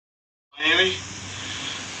Amy?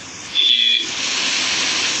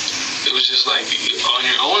 It was just like on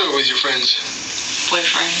your own or with your friends?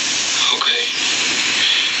 Boyfriend. Okay.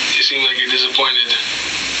 You seem like you're disappointed.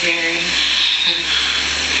 Very.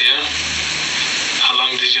 Yeah? How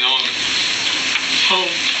long did you know him? Who?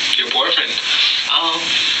 Your boyfriend. Oh.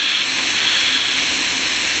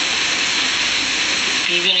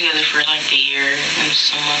 We've been together for like a year and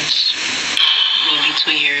some months. Maybe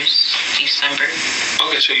 2 years. December.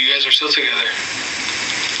 Okay, so you guys are still together?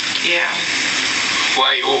 Yeah.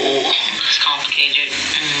 Why? It's complicated.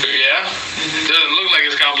 Yeah? It doesn't look like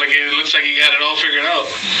it's complicated. It looks like you got it all figured out.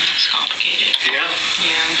 It's complicated. Yeah?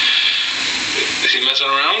 Yeah. Is he messing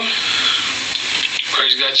around? Or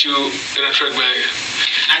he's got you in a trick bag?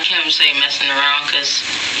 I can't even say messing around because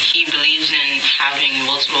he believes in having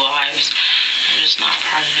multiple wives. I'm just not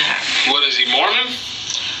part of that. What, is he Mormon?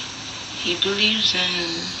 He believes in...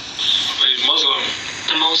 He's Muslim?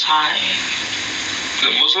 The Most High.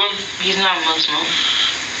 The Muslim? He's not Muslim.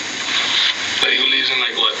 But he believes in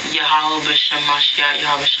like what? Yahweh B'Shem Mashiach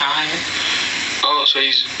Yahweh Shai. Oh, so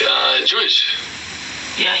he's Jewish?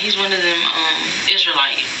 Yeah, he's one of them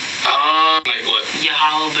Israelite. Like what?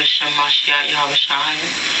 Yahweh B'Shem Mashiach Yahweh Shai.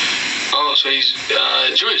 Oh, so he's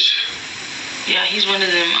Jewish? Yeah, he's one of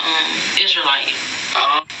them Israelite.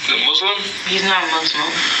 The Muslim? He's not Muslim.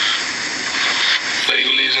 But he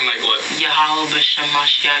believes in like what? Yahweh B'Shem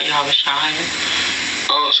Mashiach Yahweh Shai.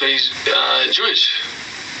 Oh, so he's Jewish?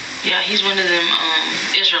 Yeah, he's one of them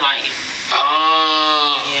Israelite.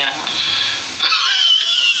 Yeah.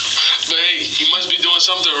 But hey, he must be doing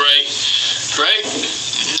something right. Right?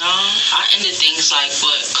 No, I ended things like,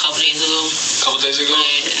 what, a couple days ago? Couple days ago?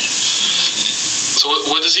 Yeah. So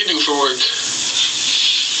what does he do for work?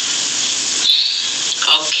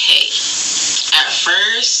 Okay. At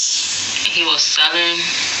first, he was selling.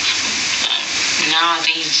 Now I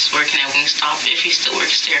think he's working at Wingstop. If he still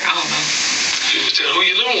works there, I don't know. Who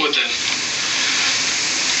you living with then?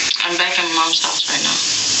 I'm back at my mom's house right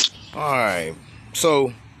now. Alright,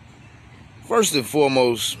 so first and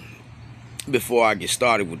foremost, before I get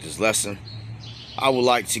started with this lesson, I would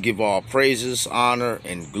like to give all praises, honor,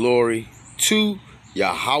 and glory to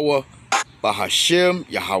Yahweh, Bahashem,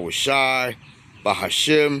 Yahweh Shai,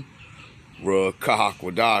 Bahashem, Ruach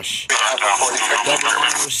Double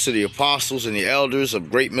honors to the apostles and the elders of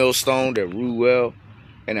Great Millstone that rule well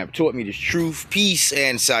and have taught me the truth, peace,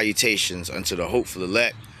 and salutations unto the hopeful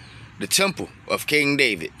elect, the temple of King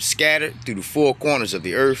David, scattered through the four corners of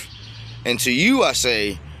the earth. And to you I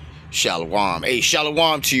say, Shalom. Hey,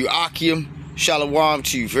 Shalom to you, Akim. Shalom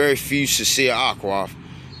to you, very few sincere Akwaf.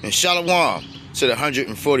 And Shalom to the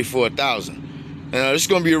 144,000. And this is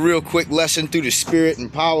going to be a real quick lesson through the spirit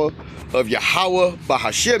and power of Yahweh,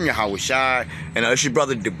 Bahashem, Yahweh Shai. And it's your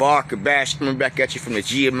brother Debar Kabash coming back at you from the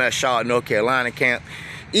GMS Charlotte, North Carolina camp.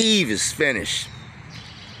 Eve is finished.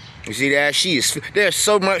 You see that? She is. There's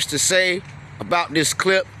so much to say about this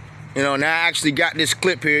clip. You know, and I actually got this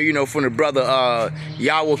clip here, you know, from the brother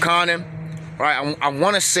Yahweh Khanim. Right? I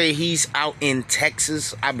want to say he's out in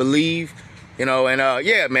Texas, I believe. You know, and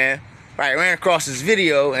yeah, man. Right, I ran across this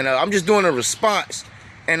video, and I'm just doing a response.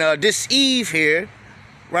 And this Eve here,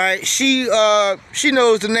 right, she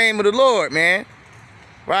knows the name of the Lord, man.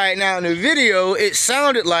 Right, now in the video, it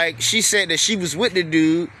sounded like she said that she was with the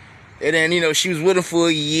dude, and then, you know, she was with him for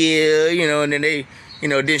a year, you know, and then they, you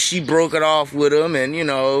know, then she broke it off with him, and, you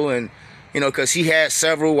know, because he had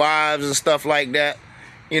several wives and stuff like that,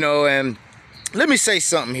 you know. And let me say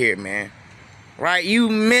something here, man. Right, you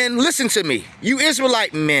men, listen to me. You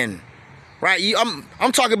Israelite men. Right,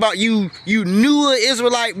 I'm talking about you newer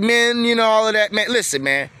Israelite men, you know, all of that, man. Listen,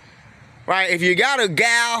 man. Right, if you got a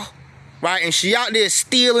gal, right, and she out there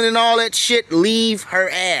stealing and all that shit, leave her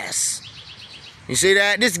ass. You see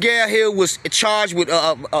that? This gal here was charged with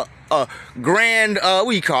a grand, what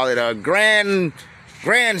do you call it? A grand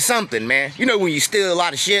something, man. You know when you steal a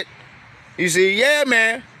lot of shit. You see, yeah,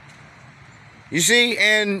 man. You see,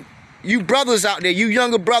 and you brothers out there, you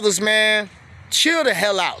younger brothers, man, chill the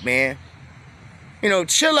hell out, man. You know,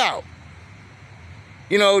 chill out.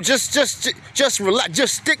 You know, just relax.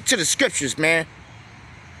 Just stick to the scriptures, man.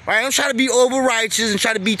 Right? Don't try to be over righteous and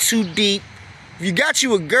try to be too deep. If you got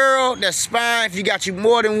you a girl, that's fine. If you got you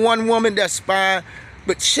more than one woman, that's fine.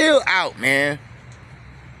 But chill out, man.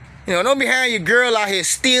 You know, don't be having your girl out here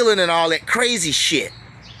stealing and all that crazy shit.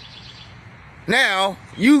 Now,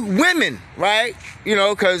 you women, right? You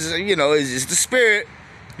know, because, you know, it's the spirit.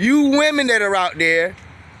 You women that are out there,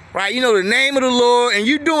 right? You know the name of the Lord, and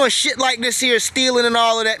you doing shit like this here, stealing and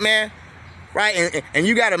all of that, man. Right? And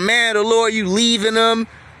you got a man of the Lord, you leaving them.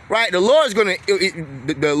 Right? The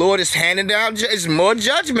Lord is handing down, it's more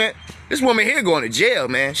judgment. This woman here going to jail,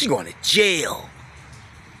 man. She going to jail. All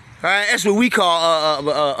right, that's what we call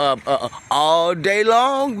all day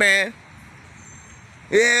long, man.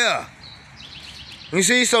 Yeah. You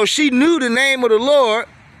see, so she knew the name of the Lord,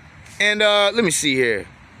 and let me see here.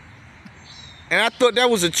 And I thought that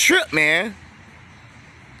was a trip, man.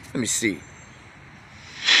 Let me see.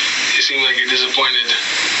 You seem like you're disappointed.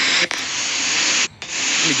 Let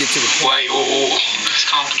me get to the point. Why? It's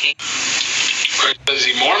complicated. Is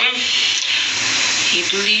he Mormon? He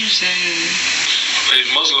believes in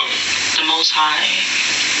He's Muslim. the Most High.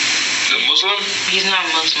 The Muslim? He's not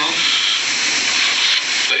Muslim.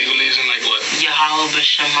 But he believes in like what? Yahweh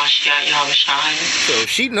B'Shem Mashiach Yahweh Shai. So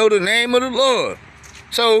she know the name of the Lord.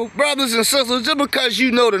 So brothers and sisters, just because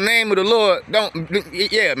you know the name of the Lord,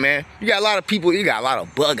 yeah, man. You got a lot of people, you got a lot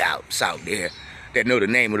of bug outs out there that know the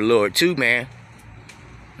name of the Lord too, man.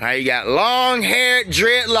 All right, you got long-haired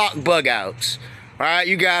dreadlock bug outs. All right,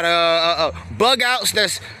 you got bug outs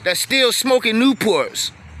that's still smoking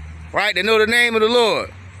Newports. Right, they know the name of the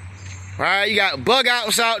Lord. All right, you got bug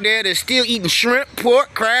outs out there that's still eating shrimp,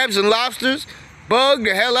 pork, crabs, and lobsters. Bug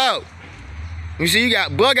the hell out. You see, you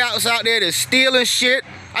got bug outs out there that's stealing shit.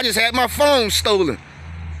 I just had my phone stolen,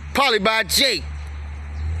 probably by Jake.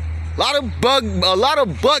 A lot of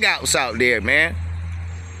bug outs out there, man.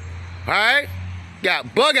 All right,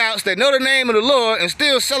 got bug outs that know the name of the Lord and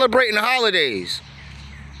still celebrating the holidays.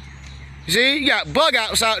 You see, you got bug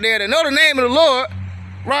outs out there that know the name of the Lord,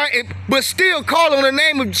 right, but still call on the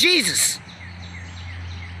name of Jesus.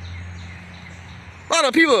 A lot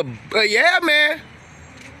of people are, yeah, man.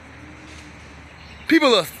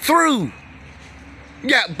 People are through. You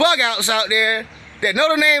got bug outs out there that know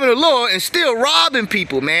the name of the Lord and still robbing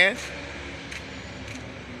people, man.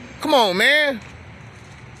 Come on, man.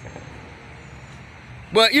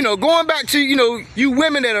 But, you know, going back to, you know, you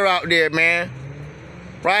women that are out there, man,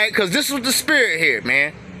 right? Because this was the spirit here,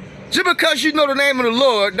 man. Just because you know the name of the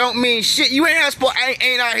Lord don't mean shit. You ain't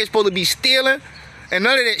out here supposed to be stealing and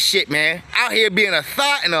none of that shit, man. Out here being a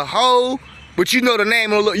thought and a hoe, but you know the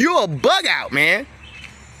name of the Lord. You're a bug out, man.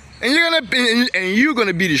 And you're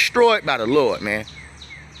gonna be destroyed by the Lord, man.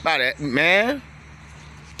 By that, man.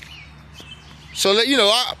 So, you know,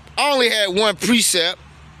 I only had one precept,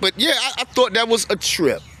 but yeah, I thought that was a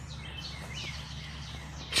trip.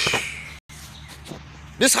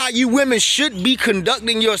 This how you women should be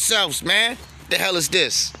conducting yourselves, man. The hell is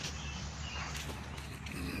this?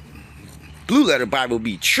 Blue Letter Bible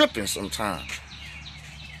be tripping sometimes.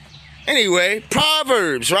 Anyway,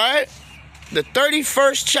 Proverbs, right? The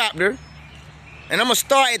 31st chapter, and I'm gonna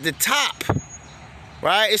start at the top,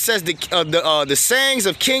 right? It says the sayings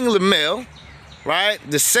of King Lemuel, right?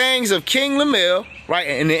 The sayings of King Lemuel, right?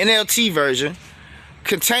 In the NLT version,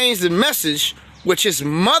 contains the message which his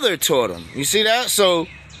mother taught him. You see that? So,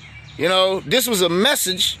 you know, this was a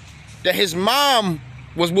message that his mom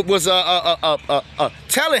was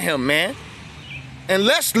telling him, man. And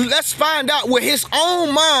let's find out what his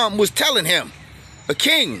own mom was telling him, a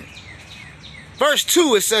king. Verse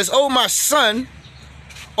 2, it says, "O my son,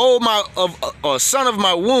 son of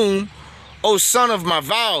my womb, O son of my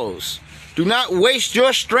vows, do not waste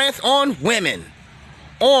your strength on women,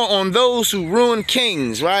 or on those who ruin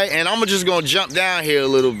kings," right? And I'm just gonna jump down here a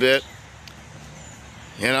little bit.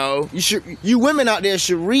 You know, you women out there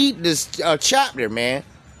should read this chapter, man.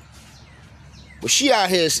 But she out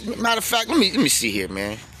here, matter of fact, let me see here,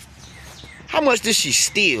 man. How much did she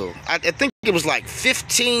steal? I think it was like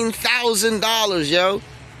 $15,000, yo,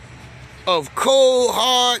 of cold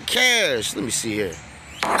hard cash. Let me see here.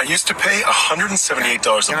 I used to pay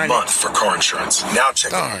 $178 a month for car insurance. Now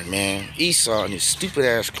check it out. Darn, man, Esau and his stupid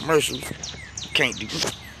ass commercials. Can't do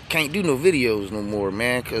no videos no more,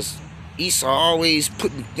 man, cause Esau always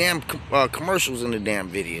putting damn commercials in the damn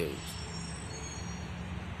videos.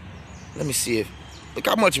 Let me see look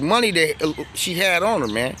how much money that she had on her,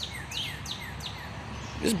 man.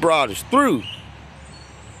 This broad is through.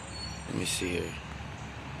 Let me see here.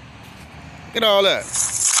 Look at all that.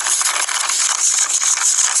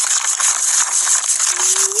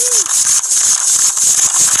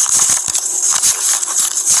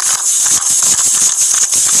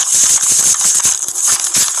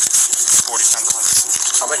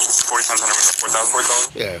 How much? 40 times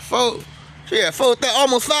 100, 4,000? Yeah,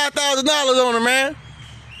 almost $5,000 on her, man.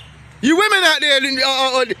 You women out there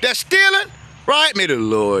that's stealing, right? May the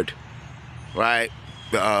Lord, right,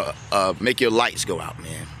 make your lights go out,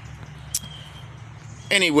 man.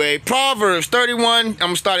 Anyway, Proverbs 31, I'm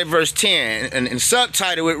going to start at verse 10. And in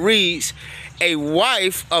subtitle, it reads, "A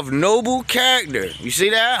wife of noble character." You see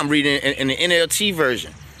that? I'm reading in the NLT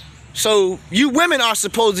version. So you women are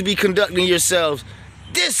supposed to be conducting yourselves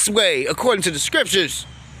this way, according to the scriptures.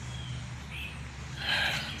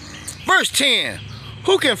 Verse 10,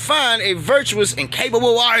 who can find a virtuous and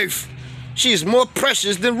capable wife? She is more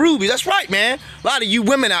precious than rubies. That's right, man. A lot of you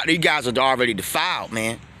women out there, you guys are already defiled,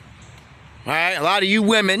 man. All right, a lot of you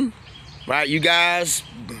women, right, you guys,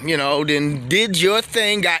 you know, then did your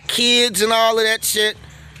thing, got kids and all of that shit.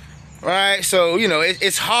 Right, so, you know,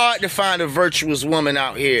 it's hard to find a virtuous woman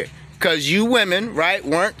out here because you women, right,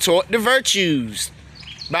 weren't taught the virtues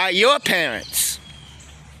by your parents.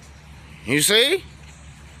 You see?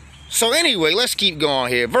 So anyway, let's keep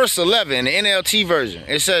going here. Verse 11, the NLT version.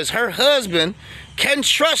 It says, her husband can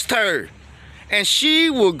trust her, and she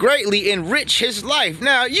will greatly enrich his life.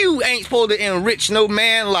 Now, you ain't supposed to enrich no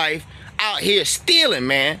man's life out here stealing,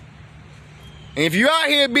 man. And if you're out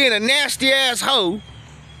here being a nasty-ass hoe,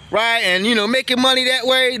 right, and, you know, making money that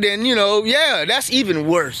way, then, you know, yeah, that's even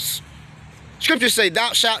worse. Scriptures say,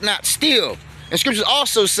 thou shalt not steal. And scriptures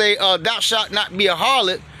also say, thou shalt not be a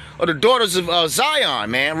harlot, or the daughters of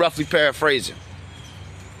Zion, man, roughly paraphrasing.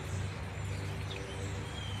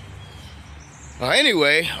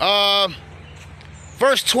 Anyway,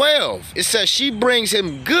 verse 12, it says, she brings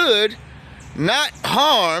him good, not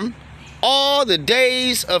harm, all the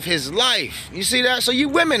days of his life. You see that? So you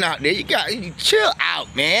women out there, you chill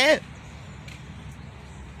out, man.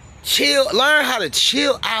 Chill, learn how to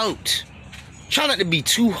chill out. Try not to be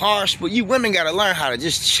too harsh, but you women gotta learn how to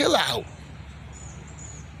just chill out.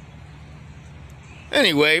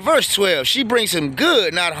 Anyway, verse 12, she brings him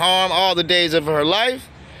good, not harm, all the days of her life.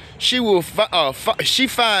 She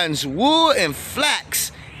finds wool and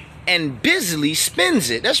flax and busily spins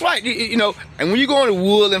it. That's right, you know, and when you go into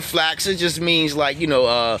wool and flax, it just means like, you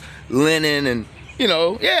know, linen and, you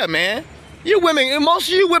know, yeah, man. You women, most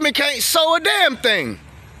of you women can't sew a damn thing.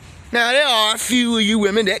 Now, there are a few of you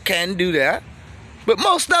women that can do that, but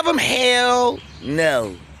most of them, hell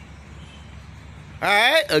no. All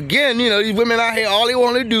right, again, you know, these women out here, all they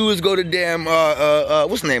want to do is go to damn,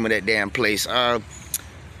 what's the name of that damn place?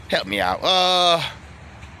 Help me out.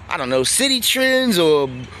 I don't know, City Trends or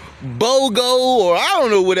BOGO or I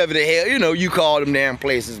don't know, whatever the hell, you know, you call them damn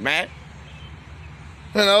places, man.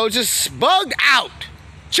 You know, just bugged out.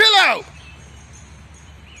 Chill out.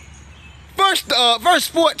 Verse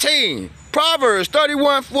 14, Proverbs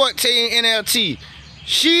 31:14 NLT.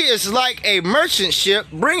 She is like a merchant ship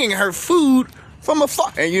bringing her food from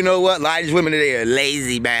afar. And you know what? A lot of these women today are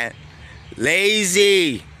lazy, man.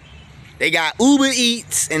 Lazy. They got Uber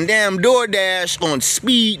Eats and damn DoorDash on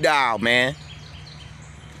speed dial, man.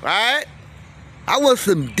 Right? I want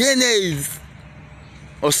some dinners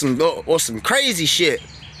or some crazy shit.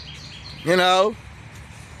 You know?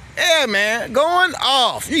 Yeah, man. Going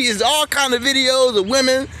off. There's all kind of videos of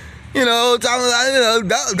women, you know, talking about, you know,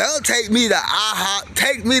 don't take me to IHOP,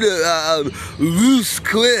 take me to Loose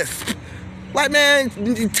Cliff. Like, man,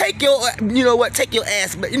 take your, you know what, take your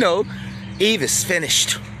ass, but, you know, Eve is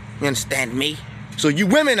finished. You understand me? So you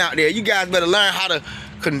women out there, you guys better learn how to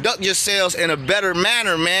conduct yourselves in a better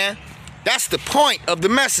manner, man. That's the point of the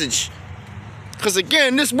message. Because,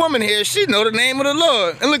 again, this woman here, she know the name of the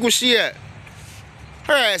Lord. And look where she at.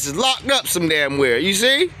 Her ass is locked up some damn where, you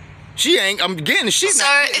see? She ain't, I'm getting, she's So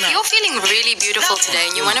if you're feeling really beautiful today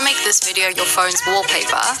and you want to make this video your phone's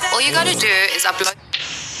wallpaper, all you got to do is upload.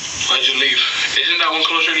 Why'd you leave? Isn't that one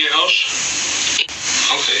closer to your house?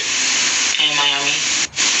 Okay. In Miami.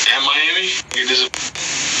 And Miami?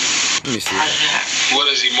 Let me see. What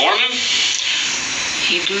is he, Mormon?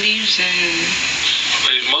 He believes in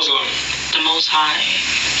He's Muslim. the Most High.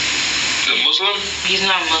 The Muslim? He's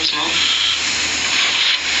not Muslim.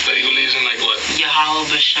 But he believes in like what? Yahweh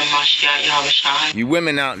B'Shem Mashiach Yahweh Shai. You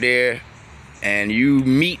women out there, and you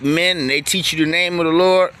meet men, and they teach you the name of the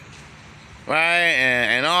Lord, right,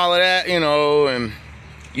 and all of that, you know, and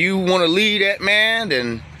you want to lead that man,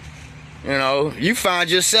 then, you know, you find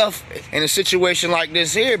yourself in a situation like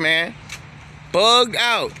this here, man, bugged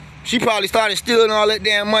out. She probably started stealing all that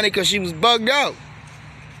damn money because she was bugged out.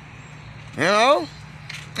 You know?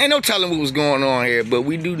 Ain't no telling what was going on here, but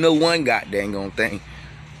we do know one goddamn thing.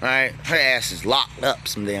 Right? Her ass is locked up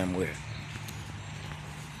some damn where.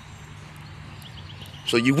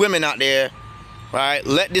 So you women out there, right,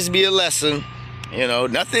 let this be a lesson. You know,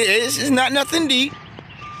 nothing, it's not nothing deep.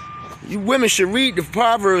 You women should read the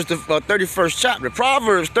Proverbs, the 31st chapter.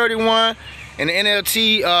 Proverbs 31 in the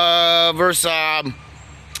NLT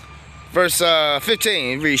verse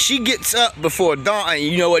 15. Read, she gets up before dawn. And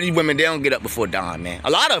you know what? These women, they don't get up before dawn, man. A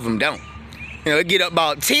lot of them don't. You know, they get up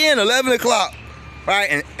about 10, 11 o'clock.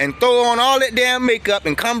 Right, and throw on all that damn makeup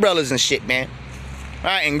and umbrellas and shit, man.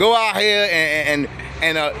 Right, and go out here and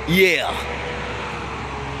yeah.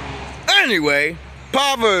 Anyway,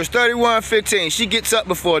 Proverbs 31:15. She gets up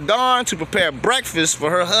before dawn to prepare breakfast for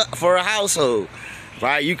her household.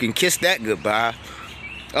 Right? You can kiss that goodbye.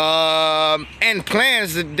 And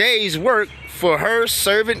plans the day's work for her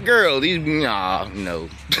servant girl. No.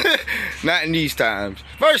 Not in these times.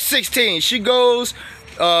 Verse 16. She goes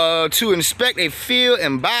to inspect a field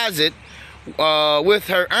and buys it. With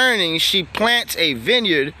her earnings, she plants a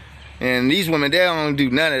vineyard. And these women, they don't do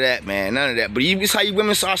none of that, man. None of that. But it's how you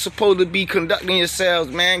women are supposed to be conducting yourselves,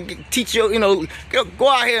 man. Teach your, go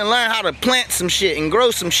out here and learn how to plant some shit and grow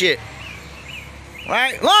some shit.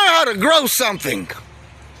 Right? Learn how to grow something.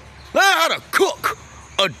 Learn how to cook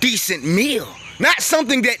a decent meal. Not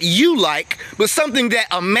something that you like, but something that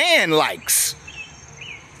a man likes.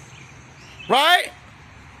 Right?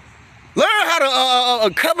 Learn how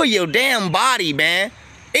to cover your damn body, man.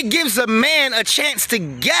 It gives a man a chance to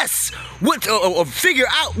guess or figure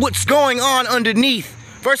out what's going on underneath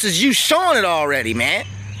versus you showing it already, man.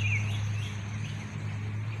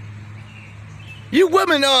 You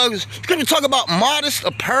women gonna talk about modest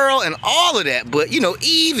apparel and all of that, but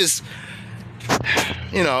Eve is,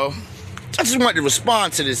 I just wanted to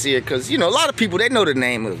respond to this here because a lot of people, they know the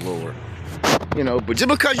name of the Lord, but just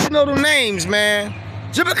because you know them names, man,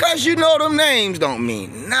 just because you know them names don't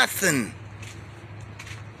mean nothing.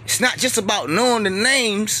 It's not just about knowing the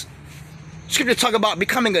names. Scripture talk about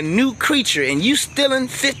becoming a new creature, and you stealing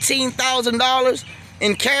 $15,000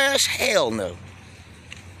 in cash? Hell no.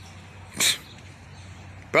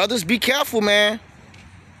 Brothers, be careful, man.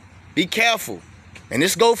 Be careful. And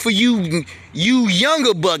this go for you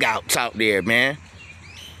younger bug outs out there, man.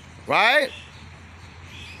 Right?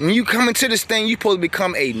 When you come into this thing, you supposed to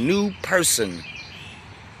become a new person.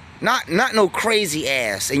 Not no crazy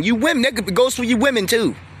ass. And you women, that goes for you women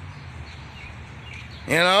too.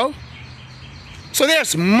 So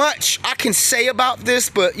there's much I can say about this,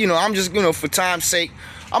 but I'm just for time's sake,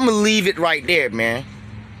 I'm gonna leave it right there, man.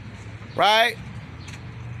 Right?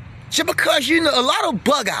 Just because a lot of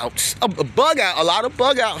bug outs, a lot of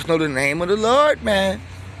bug outs know the name of the Lord, man.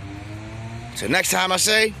 So next time I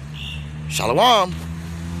say, Shalom.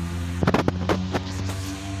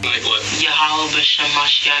 Like what? Yahweh B'Shem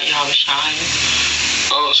Mashiach Yahweh Shai.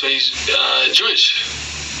 Oh, so he's Jewish.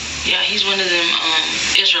 Yeah, he's one of them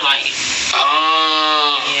Israelites.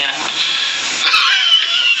 Oh. Yeah.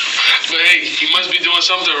 But hey, he must be doing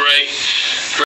something right.